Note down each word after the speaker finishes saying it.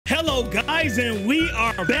Hello guys, and we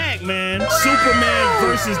are back, man. Superman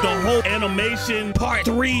versus the Hulk animation, part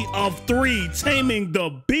 3 of 3, Taming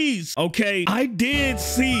the Beast. Okay, I did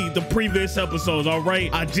see the previous episodes, all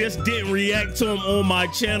right? I just didn't react to them on my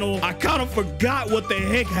channel. I kind of forgot what the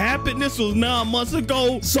heck happened. This was 9 months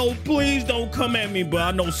ago, so please don't come at me, but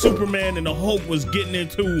I know Superman and the Hulk was getting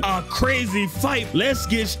into a crazy fight. Let's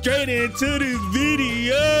get straight into this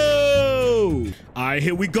video. All right,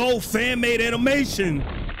 here we go, fan-made animation.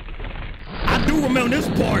 I do remember this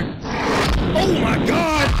part. Oh my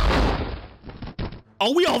God.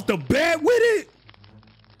 Are we off the bat with it?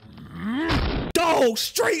 Dog,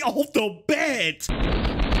 straight off the bat.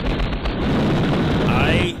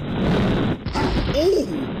 Alright. Oh.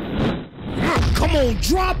 Come on,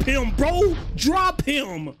 drop him, bro. Drop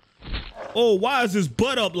him. Oh, why is his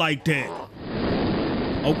butt up like that?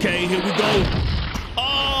 Okay, here we go.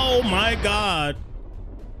 Oh my God.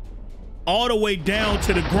 All the way down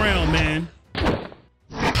to the ground, man.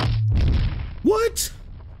 What?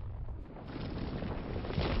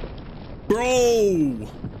 Bro.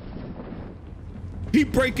 He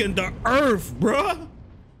breaking the earth, bruh.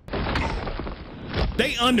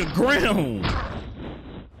 They underground.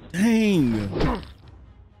 Dang.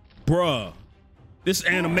 Bruh. This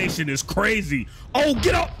animation is crazy. Oh,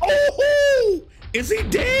 get up. Oh, is he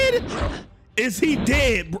dead? Is he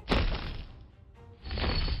dead, bro?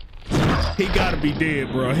 He gotta be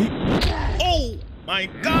dead, bro. Oh my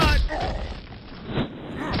God.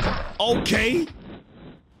 Okay.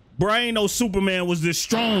 Bro, I ain't know Superman was this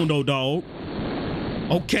strong though, dog.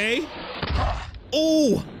 Okay.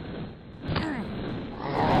 Oh.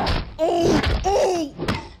 Oh, oh.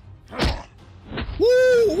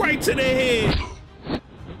 Woo, right to the head.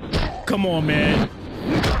 Come on, man.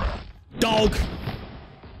 Dog.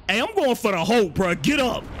 Hey, I'm going for the Hulk, bro. Get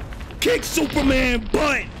up. Kick Superman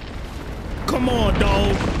butt. Come on,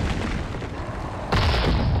 dog.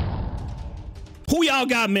 Who y'all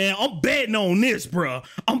got, man? I'm betting on this, bro.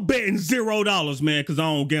 I'm betting $0, man, because I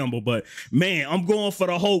don't gamble. But, man, I'm going for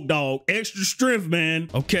the Hulk, dog. Extra strength, man.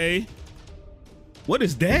 Okay. What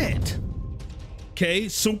is that? Okay,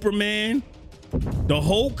 Superman. The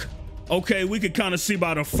Hulk. Okay, we could kind of see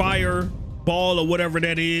by the fireball or whatever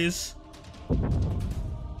that is.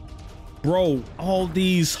 Bro, all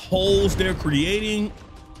these holes they're creating.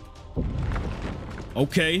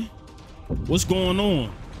 Okay, what's going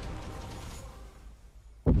on?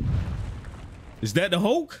 Is that the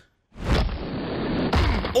Hulk?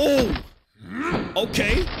 Oh,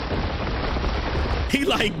 okay. He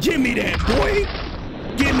like, give me that, boy.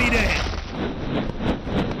 Give me that.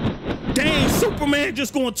 Dang, Superman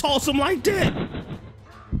just gonna toss him like that.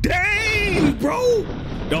 Dang, bro.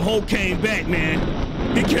 The Hulk came back, man.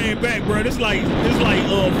 He came back, bro. It's like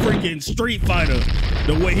freaking Street Fighter,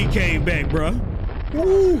 the way he came back, bro.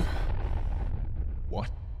 Woo.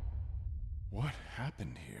 What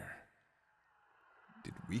happened here?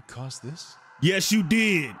 Did we cause this? Yes, you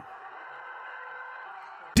did.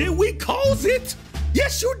 Did we cause it?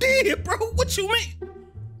 Yes, you did, bro. What you mean?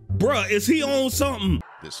 Bruh, is he on something?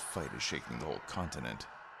 This fight is shaking the whole continent.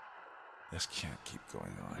 This can't keep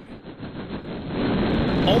going on.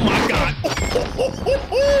 Oh my God.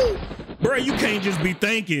 Bruh, you can't just be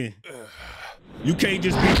thinking. You can't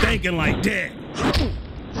just be thinking like that.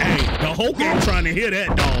 Hey, the Hulk ain't trying to hear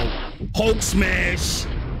that, dog. Hulk smash.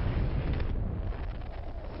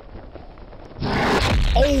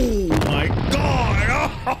 Oh my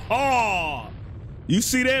God. You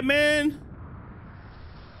see that, man?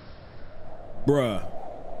 Bruh.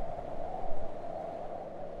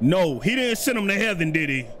 No, he didn't send him to heaven, did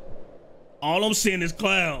he? All I'm seeing is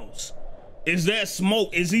clouds. Is that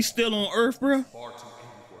smoke? Is he still on Earth, bruh?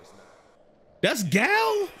 That's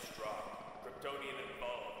Gal?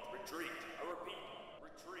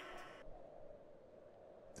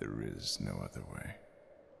 There is no other way.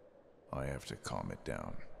 I have to calm it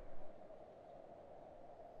down.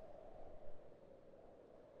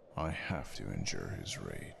 I have to endure his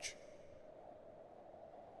rage.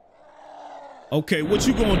 Okay, what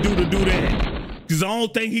you gonna do to do that? Cause I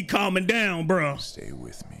don't think he calming down, bro. Stay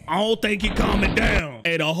with me. I don't think he calming down.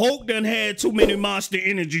 Hey, the Hulk done had too many Monster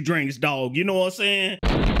energy drinks, dog. You know what I'm saying?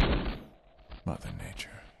 Mother Nature.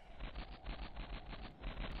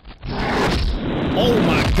 Oh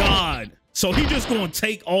my God. So he just gonna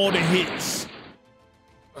take all the hits.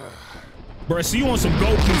 Bruh, so you want some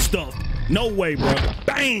Goku stuff? No way, bro.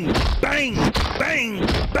 Bang, bang, bang,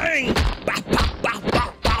 bang. Bow, bow, bow,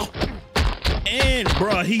 bow, bow. And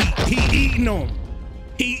bruh, he eating them.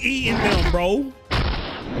 He eating them, bro.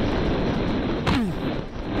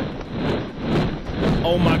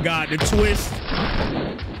 Oh my God, the twist.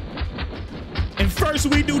 And First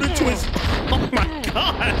we do the twist. Oh my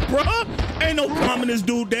God, bro. Ain't no calming this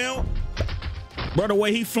dude down. Bro, the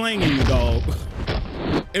way he flinging you, dog.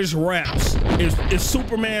 It's raps. Is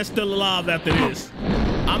Superman still alive after this?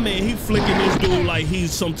 I mean, he flicking this dude like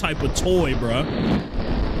he's some type of toy, bro.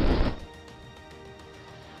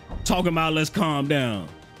 Talking about let's calm down.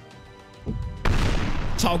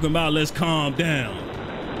 Talking about let's calm down.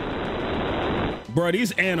 Bro,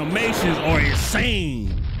 these animations are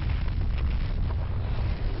insane.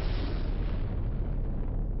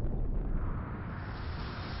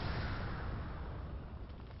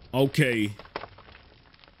 Okay.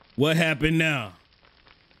 What happened now?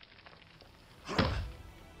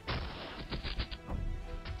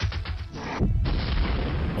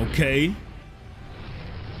 Okay.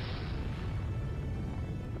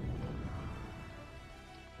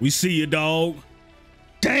 We see you, dog.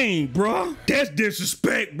 Dang, bro. That's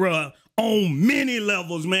disrespect, bro. On many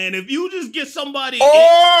levels, man. If you just get somebody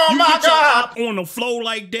oh my God, on the floor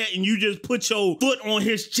like that and you just put your foot on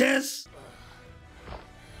his chest.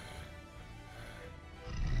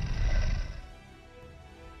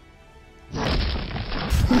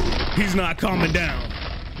 He's not coming down.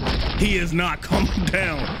 He is not coming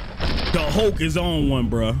down. The Hulk is on one,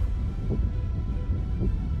 bro.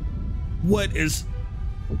 What is...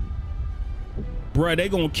 Bruh, they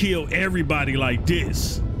gonna kill everybody like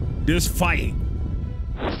this. This fight.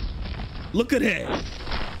 Look at that.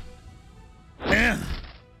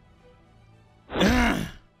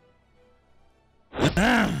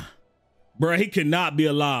 Bruh, he cannot be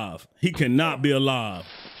alive. He cannot be alive.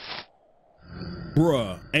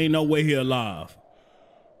 Bruh, ain't no way he alive.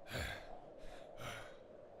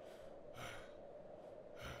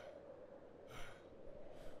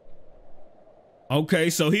 Okay,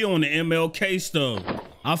 so he on the MLK stuff.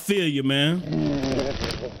 I feel you, man.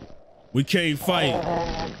 We can't fight.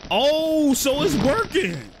 Oh, so it's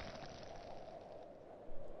working.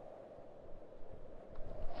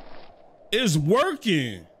 It's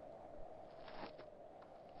working.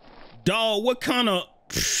 Dog, what kind of...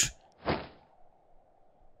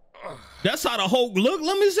 That's how the Hulk look?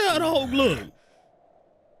 Let me see how the Hulk look.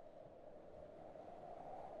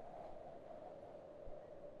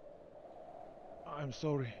 I'm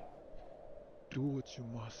sorry. Do what you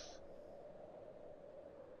must.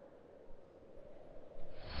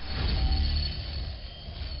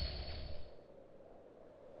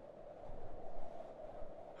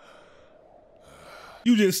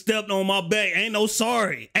 You just stepped on my back. Ain't no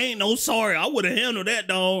sorry. Ain't no sorry. I would have handled that,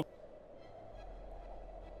 dog.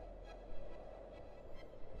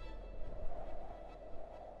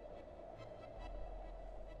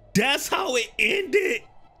 That's how it ended.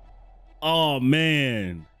 Oh,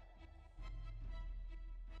 man.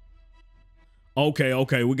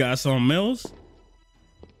 Okay, we got something else.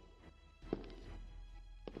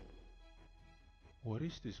 What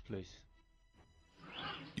is this place?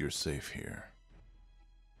 You're safe here.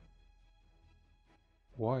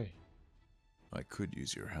 Why? I could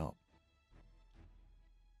use your help.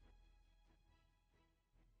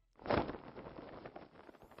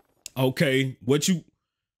 Okay, what you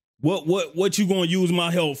gonna use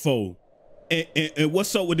my help for? And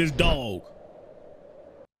what's up with this dog?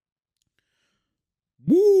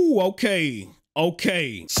 Woo, okay.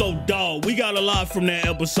 So, dog, we got a lot from that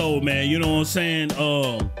episode, man. You know what I'm saying?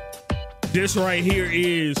 This right here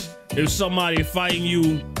is, if somebody fighting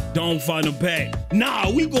you, don't fight them back.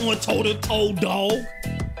 Nah, we going toe to toe, dog.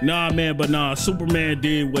 Nah, man, but nah, Superman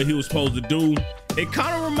did what he was supposed to do. It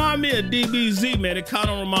kind of remind me of DBZ, man. It kind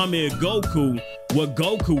of remind me of Goku, what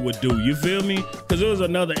Goku would do. You feel me? Because there was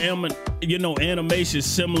another animation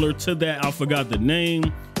similar to that. I forgot the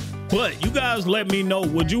name. But you guys let me know,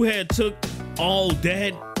 would you have took all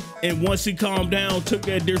that and once he calmed down, took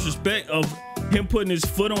that disrespect of him putting his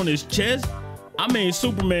foot on his chest? I mean,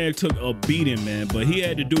 Superman took a beating, man, but he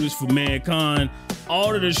had to do this for mankind.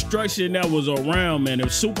 All the destruction that was around, man.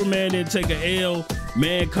 If Superman didn't take an L,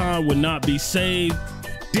 mankind would not be saved.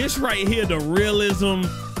 This right here, the realism,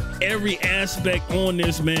 every aspect on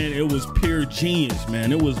this, man, it was pure genius,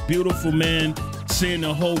 man. It was beautiful, man. Seeing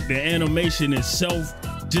the Hulk, the animation itself,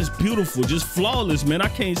 just beautiful, just flawless, man. I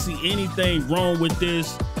can't see anything wrong with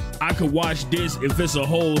this. I could watch this if it's a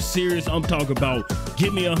whole series. I'm talking about,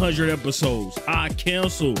 give me 100 episodes. I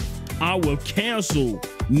will cancel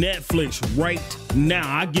Netflix right now.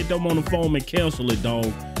 I get them on the phone and cancel it,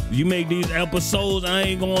 dog. You make these episodes, I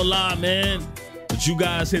ain't gonna lie, man. But you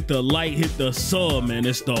guys hit the like, hit the sub, man.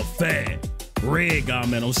 It's the fat red guy,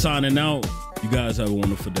 man. I'm signing out. You guys have a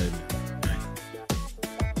wonderful day, man.